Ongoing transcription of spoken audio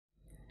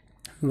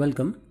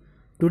Welcome.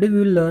 Today we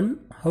will learn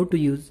how to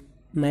use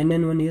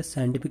 991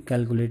 scientific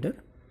calculator.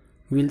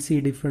 We will see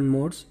different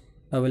modes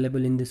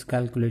available in this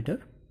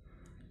calculator.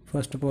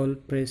 First of all,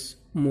 press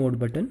mode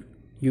button.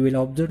 You will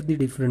observe the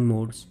different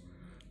modes: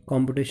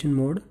 computation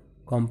mode,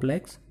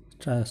 complex,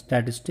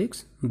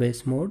 statistics,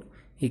 base mode,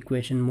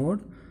 equation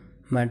mode,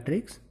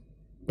 matrix,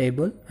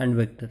 table and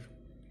vector.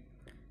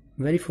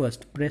 Very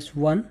first, press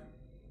 1.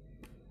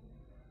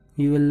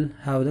 You will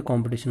have the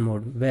computation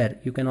mode where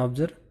you can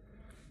observe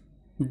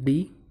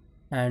D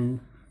and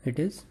it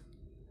is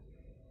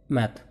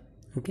math,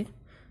 okay,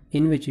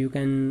 in which you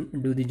can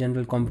do the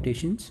general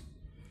computations.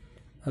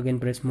 Again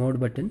press mode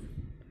button,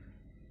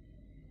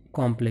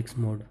 complex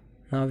mode.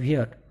 Now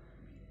here,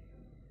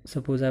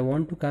 suppose I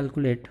want to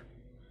calculate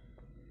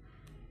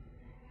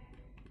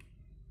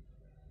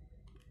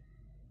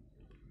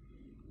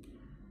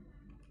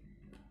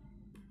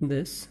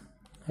this,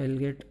 I'll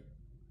get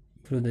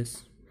through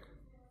this,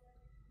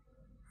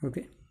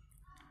 okay.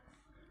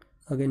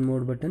 Again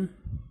mode button.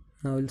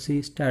 Now we'll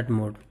see stat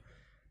mode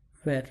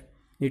where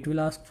it will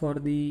ask for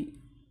the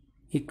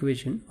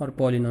equation or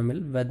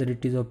polynomial, whether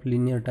it is of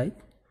linear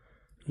type,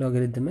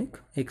 logarithmic,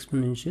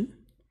 exponential,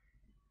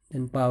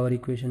 then power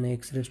equation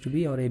x raised to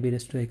b or ab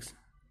raised to x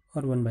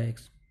or 1 by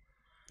x.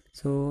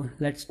 So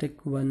let's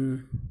take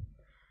one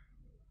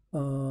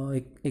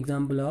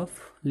example of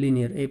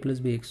linear a plus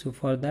bx. So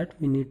for that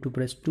we need to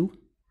press 2.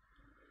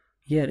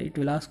 Here it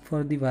will ask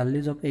for the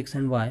values of x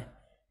and y.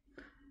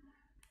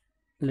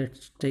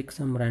 Let's take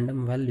some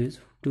random values,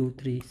 2,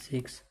 3,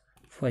 6,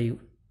 5.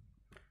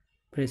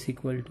 Press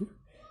equal to,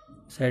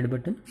 side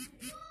button,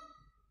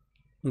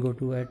 go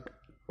to at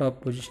top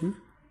position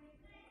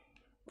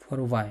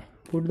for y.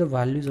 Put the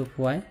values of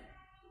y,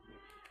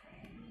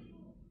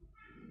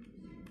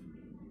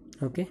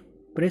 okay.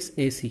 Press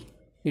AC,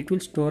 it will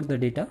store the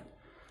data.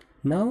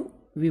 Now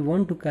we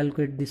want to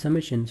calculate the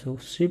summation, so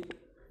shift,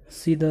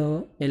 see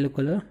the yellow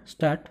color,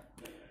 start,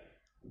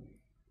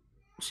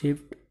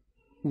 shift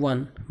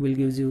 1 will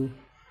gives you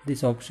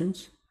these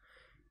options.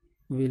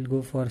 We'll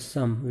go for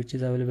sum, which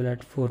is available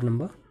at 4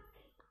 number.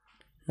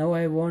 Now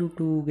I want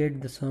to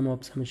get the sum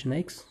of summation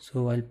x,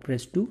 so I'll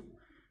press 2,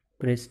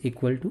 press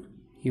equal to,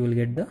 you will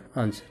get the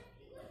answer.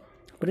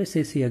 Press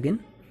AC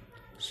again,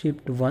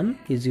 shift 1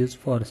 is used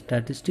for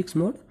statistics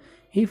mode.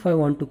 If I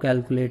want to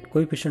calculate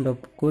coefficient of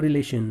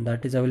correlation,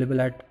 that is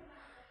available at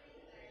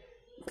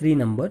 3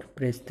 number,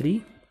 press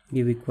 3,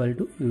 give equal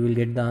to, you will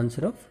get the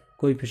answer of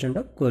coefficient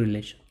of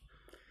correlation.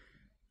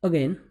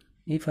 Again,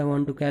 if I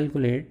want to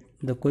calculate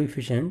the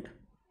coefficient,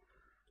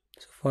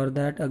 so for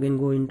that again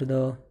go into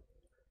the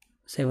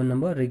 7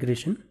 number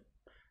regression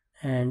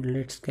and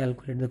let's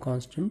calculate the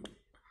constant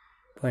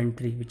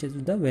 0.3, which is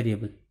the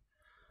variable.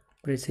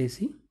 Press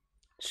AC,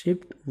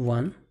 shift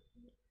 1,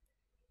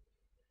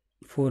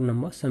 4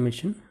 number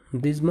summation.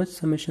 These much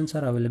summations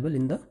are available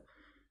in the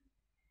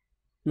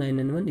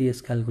 991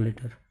 ES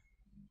calculator.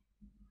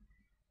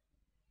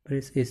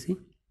 Press AC.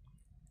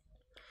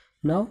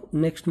 Now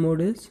next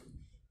mode is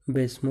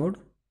base mode.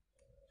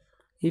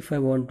 If I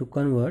want to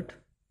convert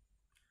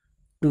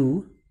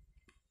 2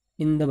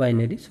 in the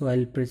binary, so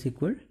I'll press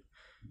equal,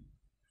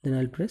 then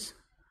I'll press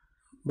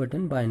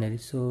button binary.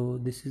 So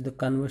this is the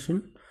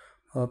conversion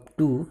of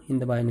 2 in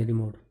the binary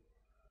mode.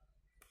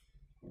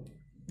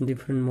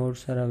 Different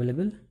modes are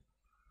available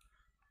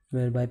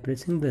where by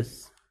pressing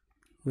this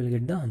we'll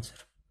get the answer.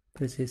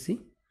 Press AC,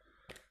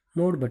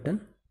 mode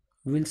button,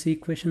 we'll see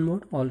equation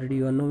mode. Already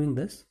you are knowing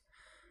this.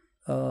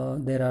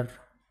 There are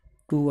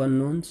 2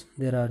 unknowns,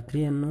 there are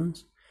 3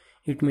 unknowns.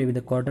 It may be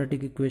the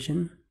quadratic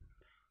equation,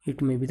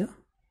 it may be the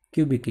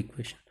cubic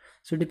equation.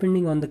 So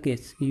depending on the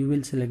case you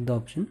will select the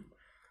option.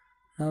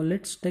 Now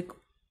let's take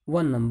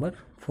one number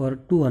for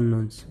 2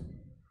 unknowns.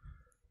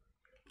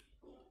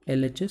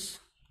 LHS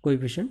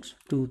coefficients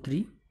 2,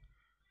 3,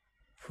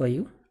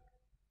 5.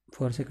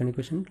 For second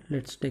equation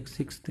let's take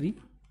 6, 3,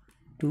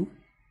 2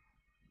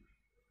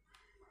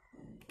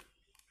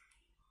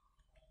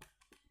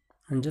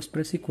 and just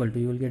press equal to,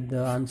 you will get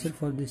the answer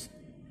for this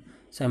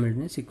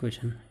simultaneous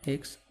equation.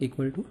 X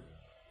equal to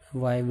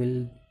y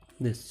will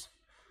this.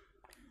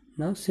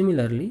 Now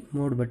similarly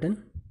mode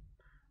button,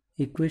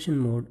 equation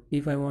mode.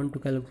 If I want to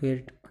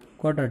calculate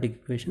quadratic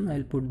equation,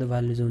 I'll put the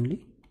values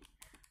only,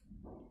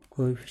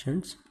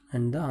 coefficients,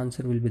 and the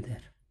answer will be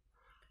there,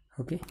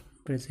 okay.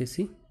 Press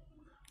AC,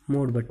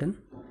 mode button.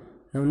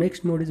 Now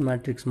next mode is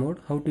matrix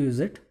mode. How to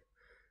use it?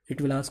 It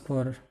will ask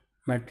for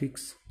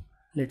matrix.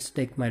 Let's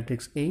take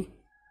matrix A.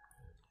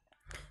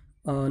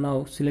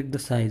 Now select the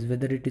size,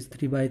 whether it is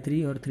 3 by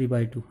 3 or 3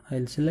 by 2.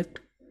 I'll select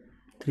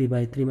 3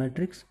 by 3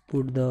 matrix,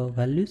 put the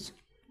values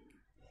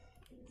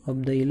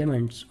of the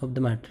elements of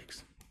the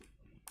matrix.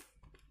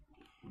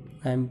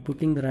 I am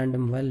putting the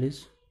random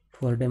values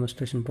for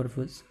demonstration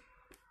purpose.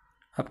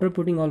 After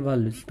putting all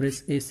values,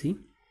 press AC,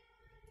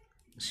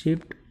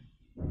 shift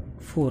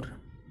 4.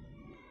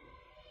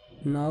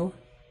 Now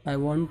I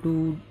want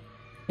to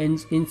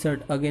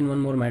insert again one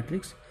more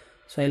matrix,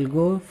 so I'll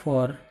go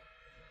for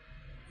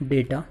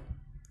data.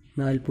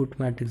 Now I'll put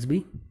matrix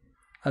B.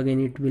 Again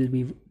it will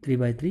be 3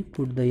 by 3.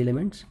 Put the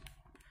elements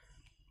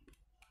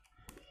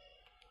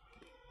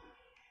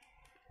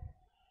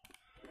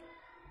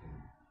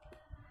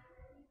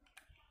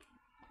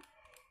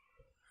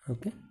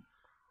Okay,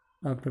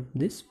 after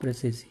this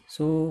press AC.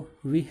 So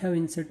we have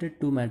inserted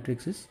two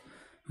matrices,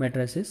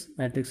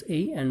 matrix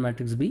A and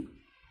matrix B.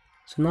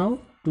 So now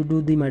to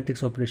do the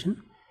matrix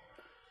operation,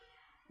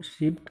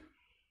 shift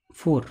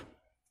 4.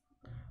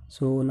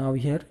 So now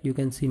here you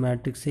can see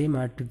matrix A,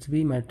 matrix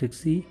B, matrix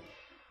C,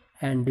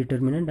 and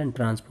determinant and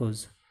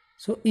transpose.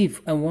 So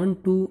if I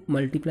want to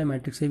multiply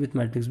matrix A with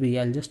matrix B,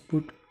 I'll just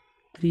put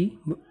 3,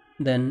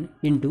 then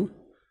into,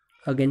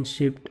 again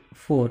shift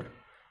 4.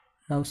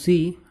 Now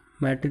see,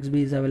 matrix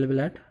B is available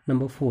at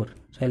number 4.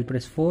 So I'll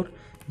press 4,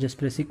 just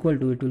press equal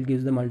to, it will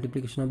give the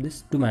multiplication of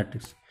this two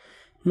matrix.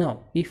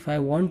 Now if I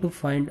want to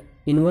find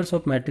inverse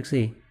of matrix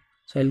A,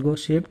 so I'll go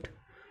shift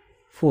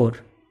 4,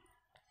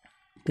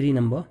 3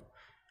 number,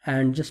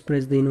 and just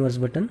press the inverse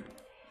button,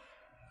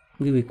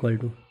 give equal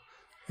to,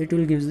 it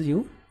will give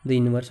you the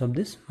inverse of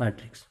this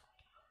matrix.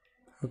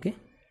 Okay,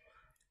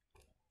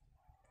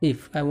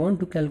 if I want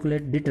to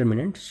calculate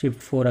determinant,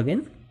 shift 4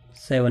 again,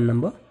 7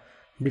 number,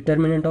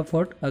 determinant of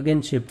what,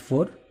 again shift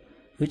 4,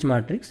 which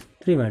matrix,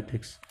 3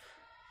 matrix,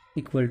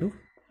 equal to,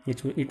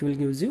 it will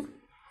give you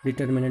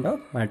determinant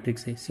of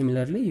matrix A.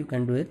 Similarly you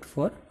can do it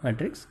for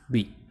matrix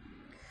B.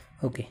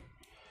 Okay,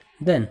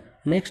 then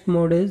next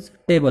mode is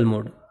table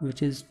mode,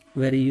 which is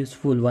very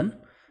useful one.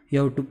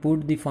 You have to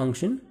put the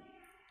function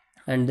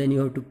and then you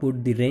have to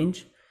put the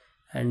range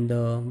and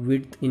the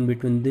width in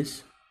between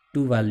these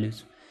two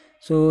values.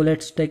 So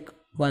let's take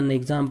one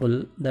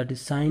example, that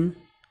is sine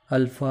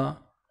alpha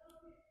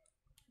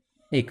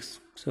x.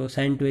 So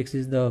sine 2x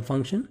is the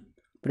function,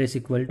 press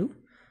equal to,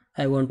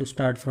 I want to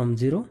start from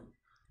 0,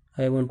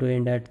 I want to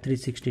end at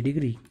 360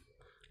 degree,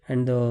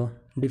 and the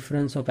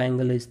difference of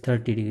angle is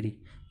 30 degree.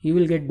 You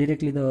will get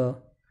directly the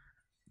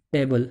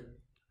table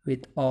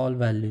with all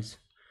values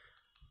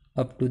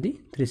up to the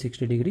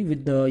 360 degree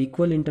with the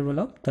equal interval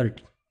of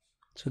 30.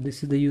 So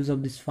this is the use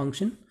of this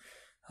function,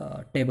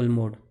 table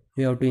mode.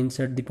 You have to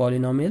insert the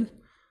polynomial,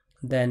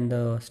 then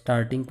the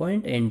starting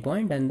point, end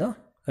point, and the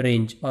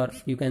range, or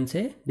you can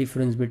say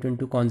difference between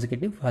two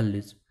consecutive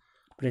values.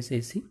 Press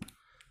AC.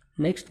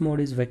 Next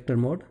mode is vector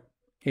mode,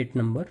 8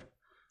 number.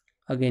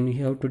 Again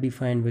you have to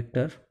define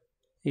vector.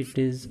 It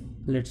is,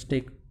 let's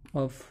take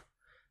of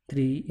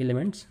 3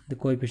 elements, the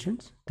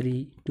coefficients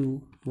 3,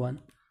 2, 1,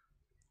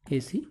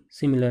 AC.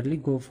 Similarly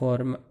go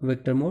for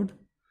vector mode.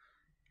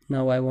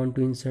 Now I want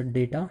to insert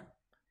data,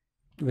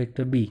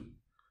 vector B.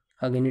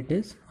 Again it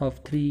is of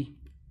 3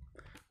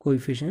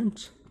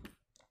 coefficients.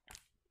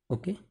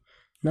 Okay,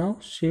 now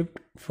shift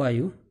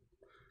 5,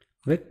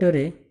 vector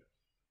A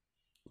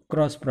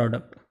cross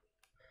product,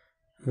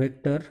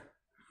 vector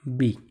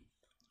B,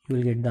 you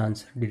will get the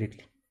answer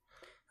directly.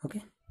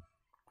 Okay,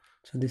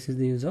 so this is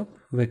the use of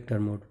vector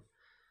mode.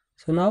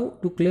 So now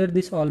to clear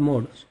this all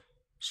modes,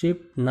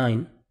 shift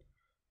 9,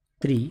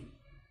 3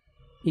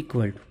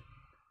 equal to,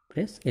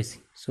 press AC.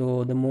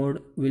 So the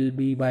mode will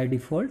be by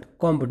default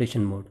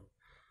computation mode.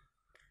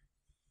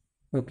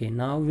 Okay,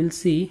 now we'll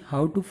see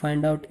how to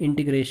find out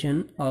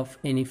integration of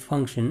any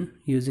function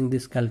using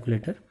this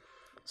calculator.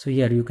 So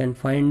here you can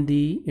find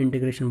the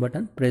integration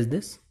button, press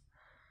this,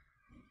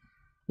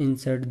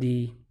 insert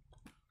the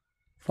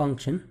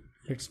function,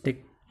 let's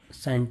take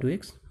sine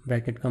 2x,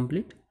 bracket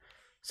complete,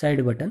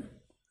 side button.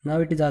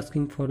 Now it is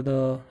asking for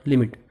the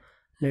limit,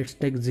 let's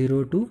take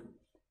 0 to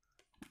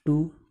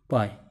 2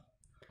 pi.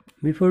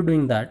 Before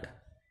doing that,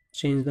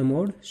 change the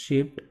mode,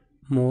 shift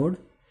mode,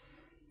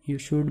 you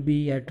should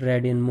be at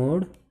radian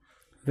mode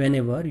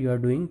whenever you are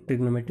doing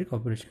trigonometric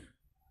operation.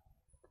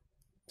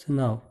 So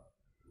now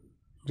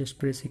just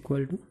press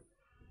equal to,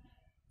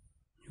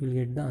 you will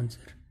get the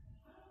answer.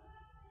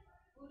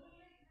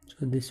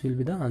 So this will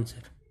be the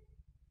answer.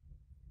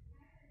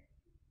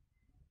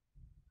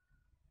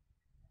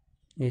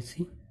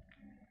 AC.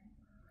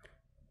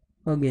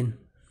 Again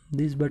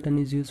this button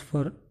is used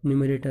for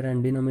numerator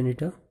and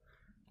denominator,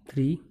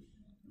 3,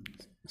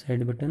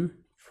 side button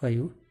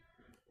 5,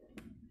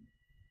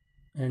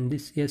 and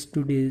this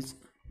S2 is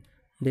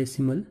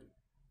decimal,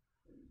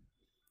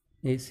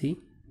 AC.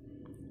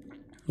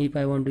 If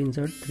I want to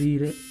insert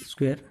 3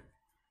 square,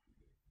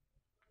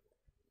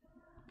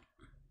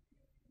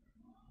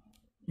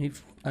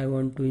 if I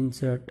want to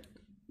insert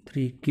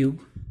 3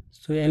 cube,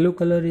 so yellow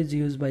color is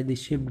used by the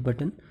shift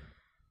button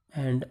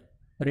and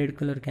red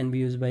color can be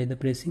used by the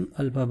pressing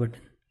alpha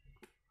button.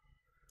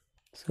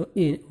 So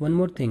one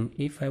more thing,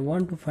 if I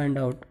want to find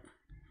out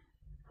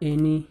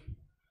any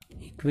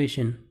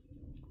equation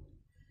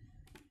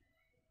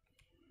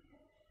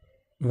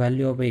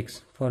value of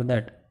x, for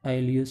that I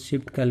will use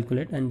shift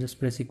calculate and just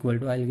press equal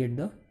to, I will get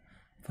the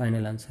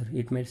final answer.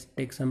 It may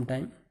take some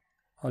time,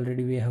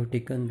 already we have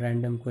taken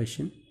random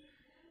question.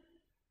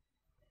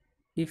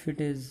 If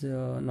it is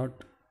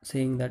not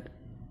saying that,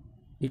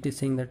 it is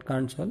saying that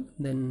can't solve,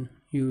 then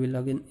you will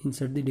again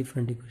insert the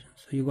different equation.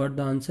 So you got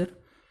the answer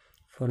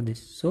for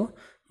this. So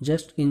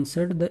just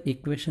insert the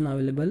equation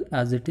available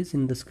as it is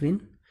in the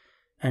screen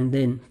and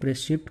then press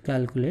shift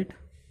calculate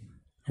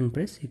and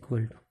press equal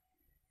to,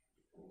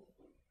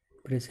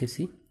 press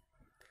AC.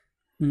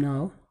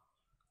 Now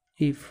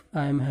if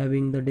I am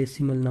having the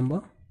decimal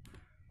number,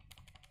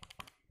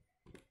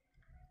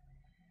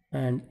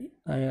 and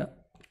I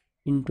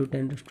into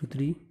 10 raised to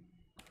 3,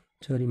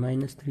 sorry,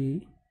 minus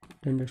 3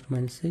 10 raised to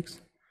minus 6.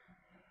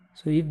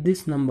 So if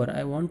this number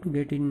I want to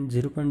get in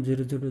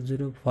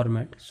 0.000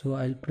 format, so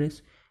I'll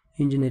press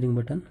engineering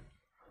button,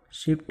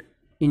 shift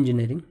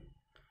engineering,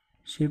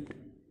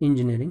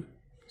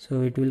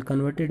 so it will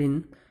convert it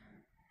in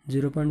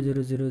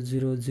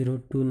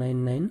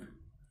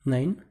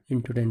 0.0000299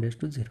 into 10 raised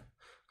to 0.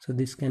 So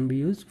this can be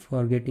used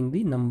for getting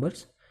the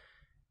numbers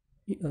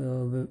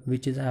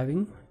which is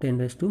having 10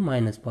 raised to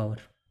minus power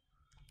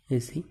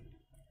AC.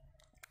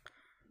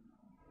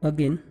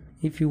 Again,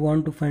 if you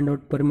want to find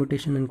out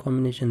permutation and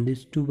combination,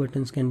 these two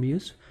buttons can be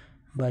used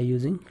by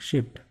using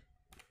shift.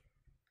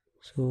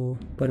 So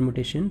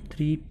permutation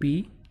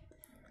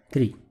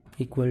 3p3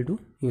 equal to,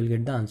 you will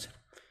get the answer.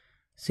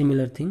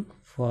 Similar thing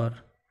for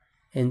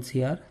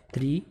NCR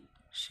 3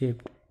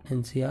 shift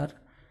NCR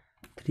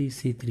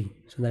 3C3,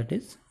 so that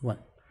is 1.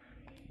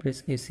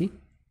 Press AC.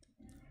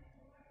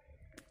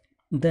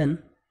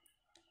 Then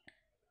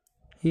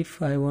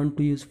if I want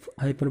to use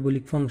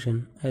hyperbolic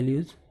function, I'll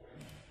use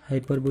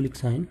hyperbolic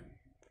sine.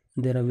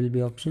 There will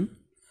be option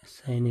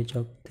sin h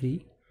of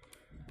 3,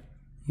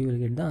 you will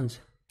get the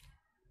answer.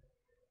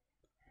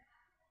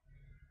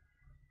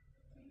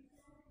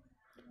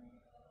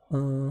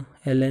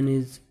 ln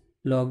is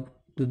log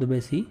to the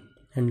base e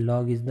and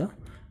log is the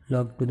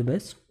log to the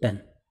base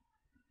 10.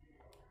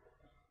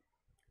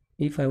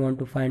 If I want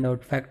to find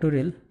out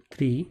factorial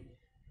 3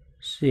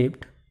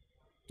 shift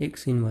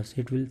x inverse,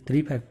 it will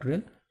 3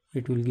 factorial,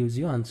 it will gives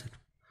you answer.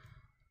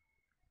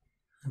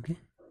 Okay,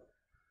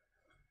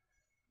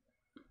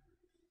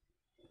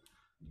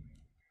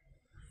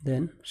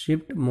 then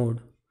shift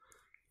mode,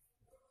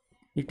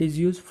 it is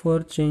used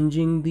for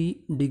changing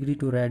the degree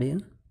to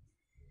radian.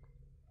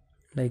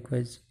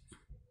 Likewise,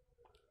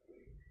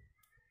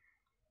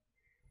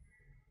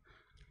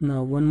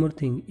 now one more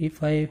thing,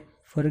 if I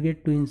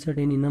forget to insert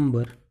any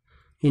number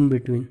in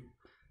between,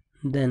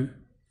 then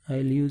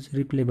I'll use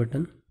replay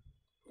button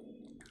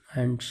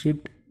and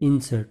shift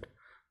insert.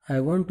 I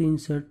want to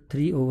insert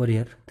 3 over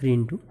here, 3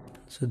 into,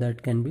 so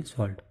that can be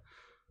solved.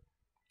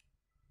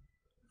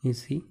 You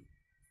see,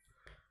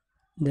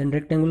 then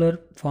rectangular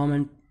form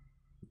and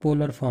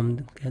polar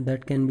form,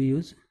 that can be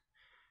used.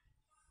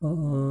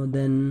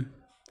 Then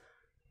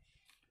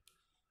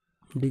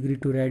degree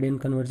to radian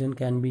conversion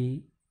can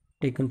be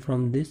taken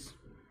from this.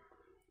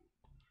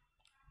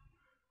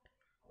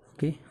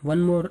 Okay,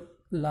 one more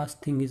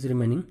last thing is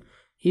remaining.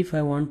 If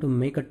I want to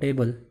make a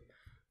table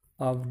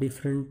of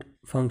different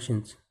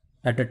functions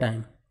at a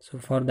time, so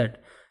for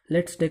that,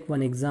 let's take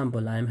one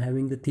example. I am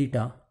having the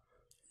theta,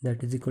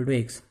 that is equal to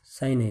x,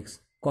 sin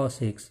x,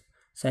 cos x,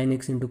 sin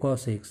x into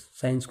cos x,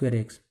 sin square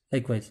x,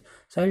 likewise.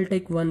 So I will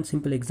take one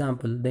simple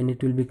example, then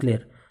it will be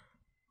clear.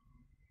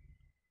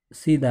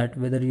 See that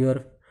whether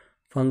your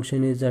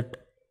function is at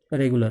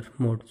regular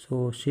mode.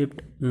 So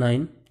shift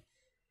 9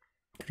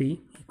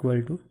 3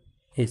 equal to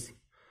AC.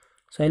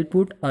 So I'll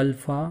put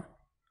alpha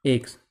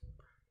x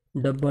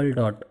double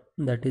dot,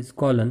 that is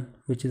colon,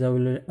 which is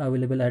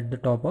available at the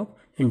top of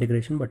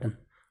integration button,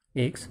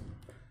 x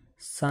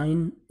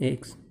sin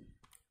x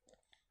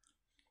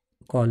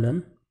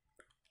colon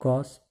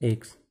cos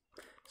x.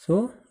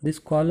 So this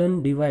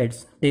colon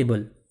divides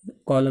table,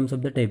 columns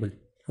of the table.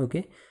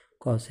 Okay,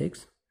 cos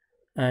x,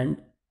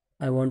 and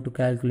I want to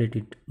calculate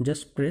it.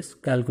 Just press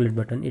calculate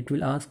button. It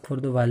will ask for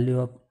the value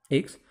of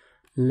x.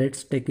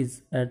 Let's take it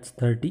as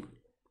 30.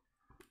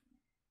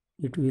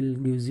 It will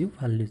gives you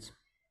values.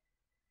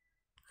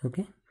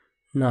 Okay,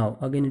 now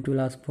again it will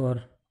ask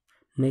for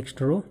next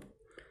row.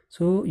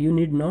 So you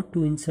need not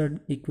to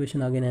insert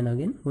equation again and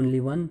again, only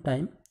one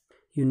time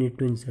you need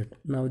to insert.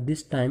 Now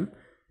this time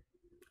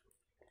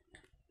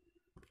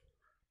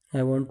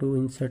I want to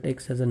insert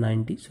x as a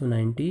 90, so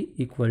 90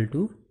 equal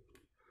to,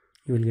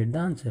 you will get the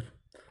answer.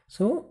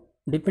 So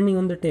depending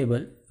on the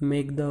table,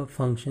 make the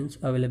functions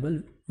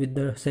available with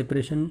the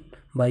separation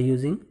by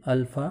using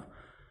alpha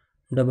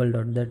double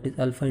dot, that is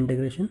alpha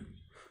integration,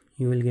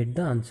 you will get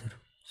the answer.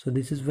 So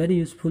this is very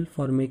useful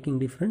for making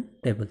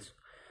different tables.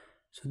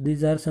 So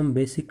these are some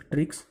basic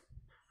tricks,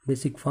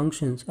 basic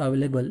functions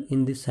available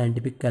in this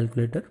scientific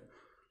calculator.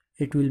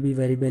 It will be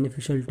very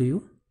beneficial to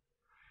you,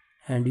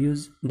 and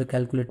use the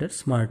calculator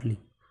smartly.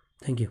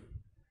 Thank you.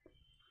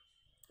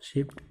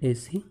 Shift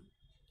AC,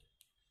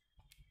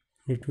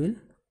 it will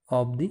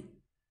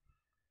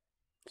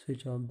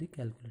switch off the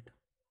calculator.